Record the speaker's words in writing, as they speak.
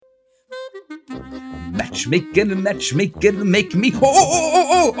Matchmaker, make me.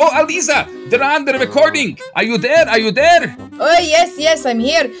 Oh, Aliza, they're on the recording. Are you there? Oh, yes, I'm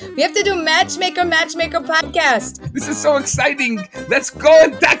here. We have to do Matchmaker podcast. This is so exciting. Let's go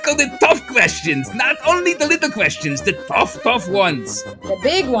and tackle the tough questions. Not only the little questions, the tough ones. The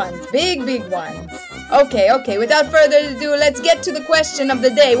big ones, big ones. Okay, without further ado, let's get to the question of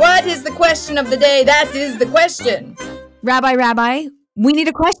the day. What is the question of the day? That is the question. Rabbi, we need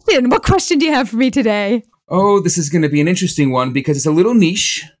a question. What question do you have for me today? Oh, this is going to be an interesting one because it's a little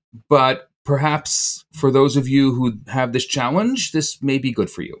niche, but perhaps for those of you who have this challenge, this may be good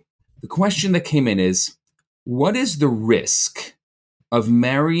for you. The question that came in is, what is the risk of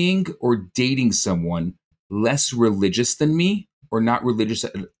marrying or dating someone less religious than me or not religious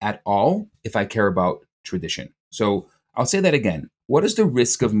at all if I care about tradition? So I'll say that again. What is the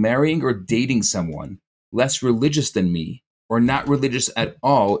risk of marrying or dating someone less religious than me or not religious at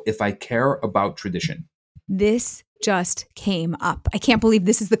all if I care about tradition? This just came up. I can't believe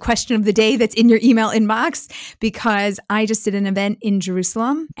this is the question of the day that's in your email inbox because I just did an event in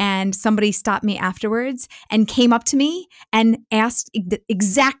Jerusalem and somebody stopped me afterwards and came up to me and asked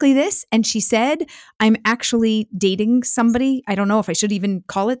exactly this. And she said, I'm actually dating somebody. I don't know if I should even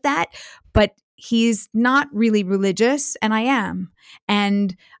call it that, but he's not really religious and I am.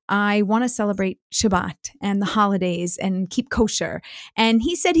 And I want to celebrate Shabbat and the holidays and keep kosher. And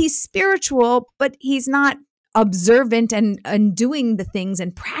he said he's spiritual, but he's not observant and doing the things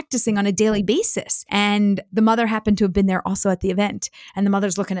and practicing on a daily basis. And the mother happened to have been there also at the event. And the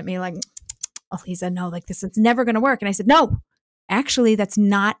mother's looking at me like, oh, Lisa, no, like this is never going to work. And I said, no, actually, that's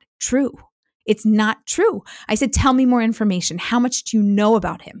not true. It's not true. I said, tell me more information. How much do you know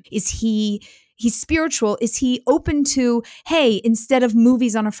about him? He's spiritual? Is he open to, hey, instead of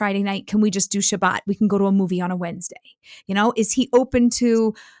movies on a Friday night, can we just do Shabbat? We can go to a movie on a Wednesday. Is he open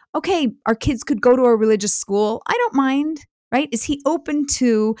to, okay, our kids could go to a religious school. I don't mind, right? Is he open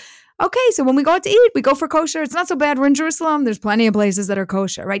to, okay, so when we go out to eat, we go for kosher. It's not so bad. We're in Jerusalem. There's plenty of places that are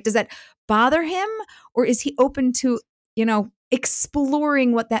kosher, right? Does that bother him? Or is he open to,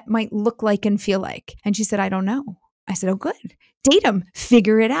 exploring what that might look like and feel like? And she said, I don't know. I said, oh, good. Date him,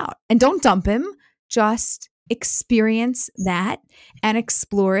 figure it out. And don't dump him. Just experience that and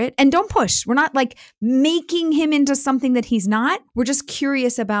explore it. And don't push. We're not like making him into something that he's not. We're just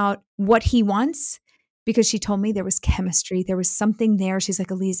curious about what he wants because she told me there was chemistry. There was something there. She's like,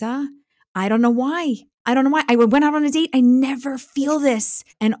 Aliza, I don't know why. I went out on a date. I never feel this.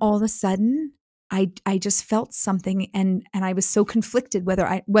 And all of a sudden, I just felt something and I was so conflicted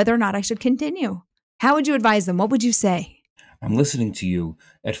whether or not I should continue. How would you advise them? What would you say? I'm listening to you.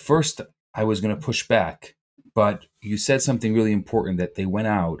 At first, I was going to push back, but you said something really important that they went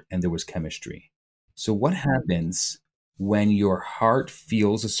out and there was chemistry. So what happens when your heart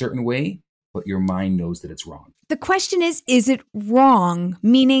feels a certain way, but your mind knows that it's wrong? The question is it wrong?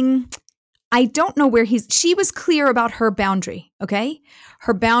 Meaning, I don't know where she was clear about her boundary, okay?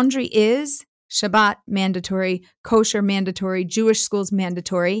 Her boundary is Shabbat mandatory, kosher mandatory, Jewish schools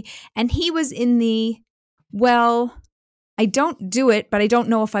mandatory. And he was in the, well, I don't do it, but I don't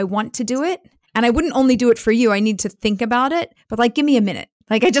know if I want to do it. And I wouldn't only do it for you. I need to think about it. But give me a minute.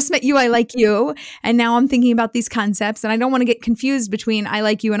 I just met you, I like you. And now I'm thinking about these concepts. And I don't want to get confused between I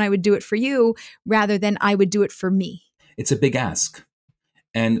like you and I would do it for you rather than I would do it for me. It's a big ask.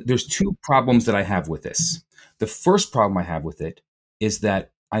 And there's two problems that I have with this. The first problem I have with it is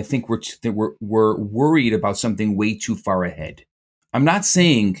that I think we're worried about something way too far ahead. I'm not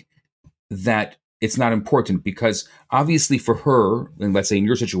saying that it's not important because obviously for her, and let's say in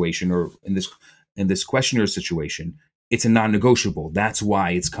your situation or in this questioner's situation, it's a non-negotiable. That's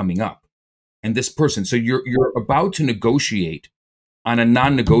why it's coming up. And this person, so you're about to negotiate on a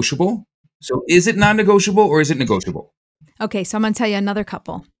non-negotiable. So is it non-negotiable or is it negotiable? Okay, so I'm going to tell you another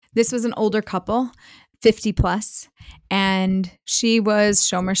couple. This was an older couple, 50 plus, and she was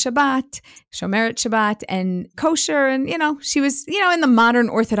Shomer Shabbat, and kosher, and, she was, in the modern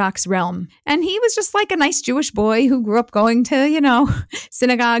Orthodox realm. And he was just like a nice Jewish boy who grew up going to,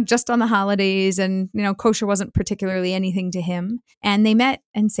 synagogue just on the holidays, and, kosher wasn't particularly anything to him. And they met,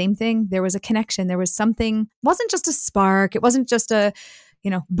 and same thing, there was a connection. There was something, it wasn't just a spark, it wasn't just a,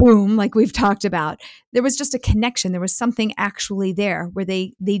 boom, like we've talked about. There was just a connection. There was something actually there where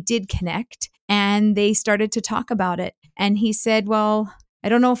they did connect and they started to talk about it. And he said, well, I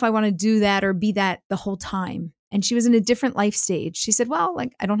don't know if I want to do that or be that the whole time. And she was in a different life stage. She said, well,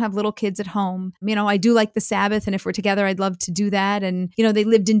 like, I don't have little kids at home. I do like the Sabbath. And if we're together, I'd love to do that. And, they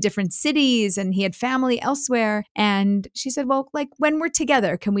lived in different cities and he had family elsewhere. And she said, well, like, when we're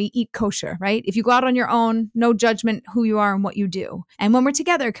together, can we eat kosher, right? If you go out on your own, no judgment who you are and what you do. And when we're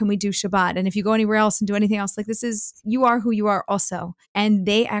together, can we do Shabbat? And if you go anywhere else and do anything else, like, you are who you are also. And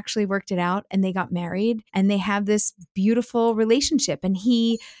they actually worked it out and they got married and they have this beautiful relationship. And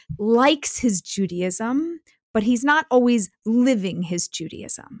he likes his Judaism, but he's not always living his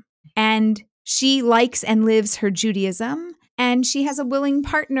Judaism. And she likes and lives her Judaism. And she has a willing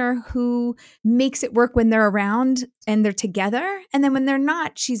partner who makes it work when they're around and they're together. And then when they're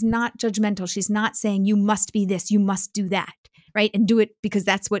not, she's not judgmental. She's not saying, you must be this, you must do that, right? And do it because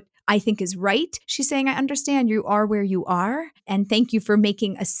that's what I think is right. She's saying, I understand you are where you are. And thank you for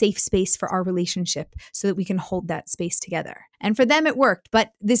making a safe space for our relationship so that we can hold that space together. And for them, it worked.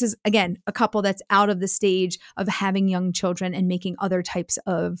 But this is, again, a couple that's out of the stage of having young children and making other types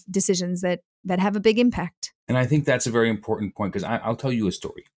of decisions that have a big impact. And I think that's a very important point because I'll tell you a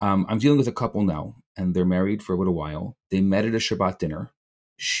story. I'm dealing with a couple now, and they're married for a little while. They met at a Shabbat dinner.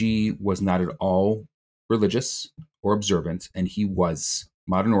 She was not at all religious or observant, and he was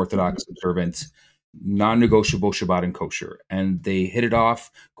modern Orthodox, observant, non-negotiable Shabbat and kosher. And they hit it off,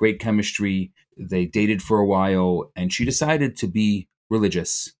 great chemistry. They dated for a while, and she decided to be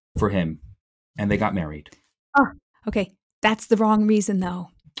religious for him, and they got married. Oh, okay. That's the wrong reason, though.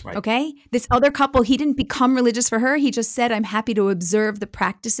 Right. Okay. This other couple, he didn't become religious for her. He just said, I'm happy to observe the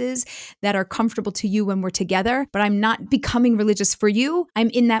practices that are comfortable to you when we're together, but I'm not becoming religious for you. I'm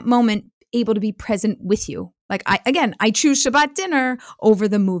in that moment able to be present with you. Like, I choose Shabbat dinner over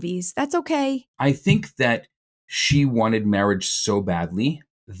the movies. That's okay. I think that she wanted marriage so badly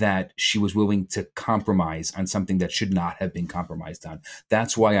that she was willing to compromise on something that should not have been compromised on.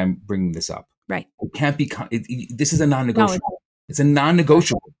 That's why I'm bringing this up. Right. It can't be, this is a non-negotiable. It's a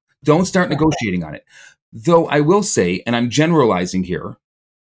non-negotiable. Don't start negotiating on it. Though I will say, and I'm generalizing here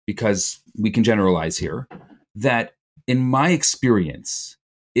because we can generalize here, that in my experience,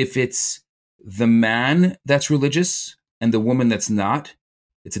 if it's the man that's religious and the woman that's not,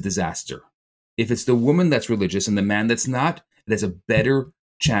 it's a disaster. If it's the woman that's religious and the man that's not, it has a better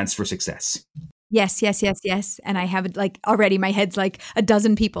chance for success. Yes. And I have like already my head's like a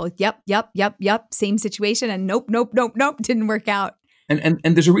dozen people. Yep. Same situation. And nope. Didn't work out. And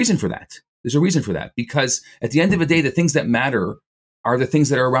there's a reason for that. There's a reason for that because at the end of the day, the things that matter are the things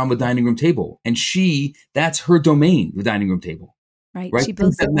that are around the dining room table. And that's her domain, the dining room table. Right. She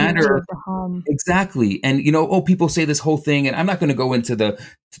builds that matter of the home. Exactly. And, people say this whole thing, and I'm not going to go into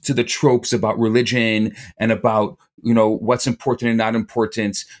the tropes about religion and about, what's important and not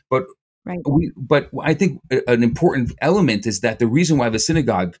important. But right. But I think an important element is that the reason why the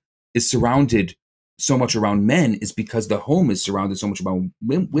synagogue is surrounded so much around men is because the home is surrounded so much around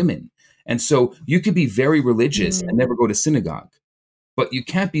women. And so you could be very religious and never go to synagogue, but you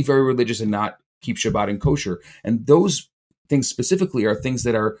can't be very religious and not keep Shabbat and kosher. And those things specifically are things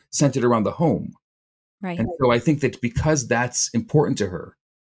that are centered around the home. Right. And so I think that because that's important to her,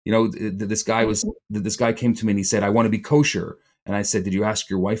 this guy came to me and he said, I want to be kosher. And I said, did you ask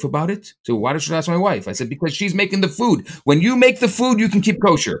your wife about it? So why did you ask my wife? I said, because she's making the food. When you make the food, you can keep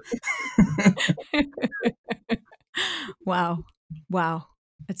kosher. Wow.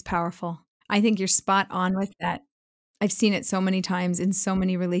 That's powerful. I think you're spot on with that. I've seen it so many times in so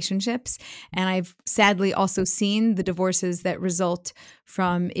many relationships. And I've sadly also seen the divorces that result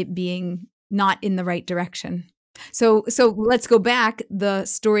from it being not in the right direction. So let's go back. The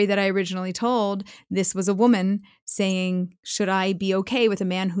story that I originally told, this was a woman saying, should I be okay with a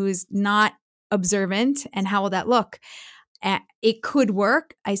man who's not observant? And how will that look? It could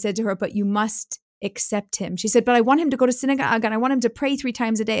work. I said to her, but you must accept him. She said, but I want him to go to synagogue and I want him to pray 3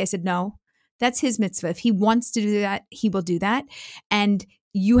 times a day. I said, no, that's his mitzvah. If he wants to do that, he will do that. And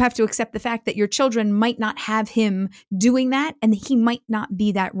you have to accept the fact that your children might not have him doing that and he might not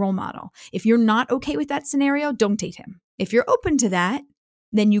be that role model. If you're not okay with that scenario, don't date him. If you're open to that,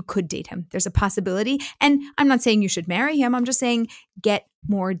 then you could date him. There's a possibility. And I'm not saying you should marry him. I'm just saying get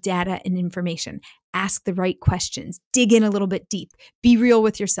more data and information. Ask the right questions. Dig in a little bit deep. Be real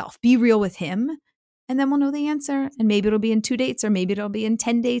with yourself. Be real with him. And then we'll know the answer. And maybe it'll be in 2 dates or maybe it'll be in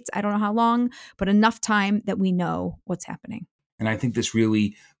 10 dates. I don't know how long, but enough time that we know what's happening. And I think this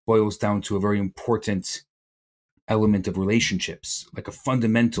really boils down to a very important element of relationships, like a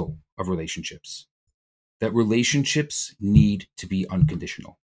fundamental of relationships, that relationships need to be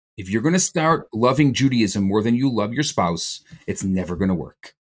unconditional. If you're going to start loving Judaism more than you love your spouse, it's never going to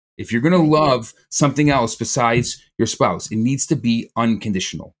work. If you're going to love something else besides your spouse, it needs to be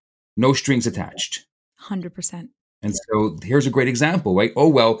unconditional, no strings attached. 100%. And so here's a great example, right? Oh,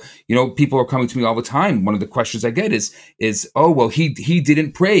 well, people are coming to me all the time. One of the questions I get is, oh, well, he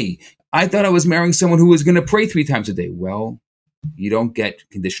didn't pray. I thought I was marrying someone who was going to pray 3 times a day. Well, you don't get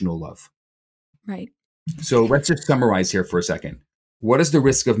conditional love. Right. So let's just summarize here for a second. What is the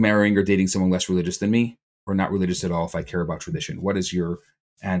risk of marrying or dating someone less religious than me, or not religious at all if I care about tradition? What is your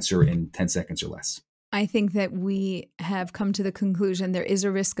answer in 10 seconds or less? I think that we have come to the conclusion there is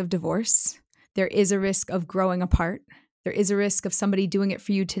a risk of divorce. There is a risk of growing apart. There is a risk of somebody doing it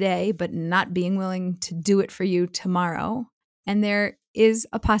for you today, but not being willing to do it for you tomorrow. And there is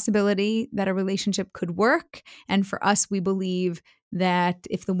a possibility that a relationship could work. And for us, we believe that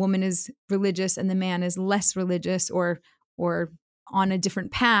if the woman is religious and the man is less religious or on a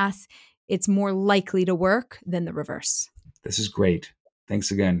different path, it's more likely to work than the reverse. This is great.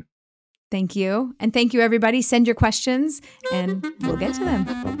 Thanks again. Thank you. And thank you, everybody. Send your questions and we'll get to them.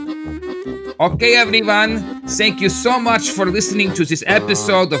 Okay, everyone. Thank you so much for listening to this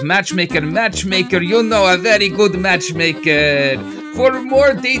episode of Matchmaker. A very good matchmaker. For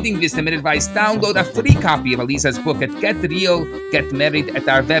more dating wisdom and advice, download a free copy of Alisa's book at Get Real, Get Married at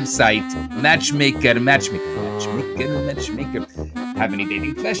our website, Matchmaker. Have any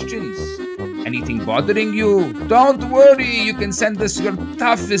dating questions? Anything bothering you? Don't worry, you can send us your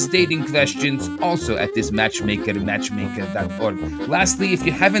toughest dating questions also at this matchmaker.org. Lastly, if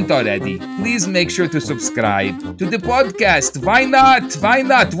you haven't already, please make sure to subscribe to the podcast. Why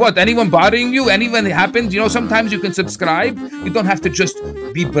not? What? Anyone bothering you? Anyone happened? Sometimes you can subscribe. You don't have to just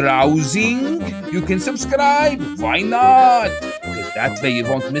be browsing. You can subscribe. Why not? Because that way you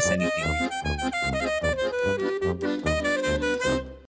won't miss anything.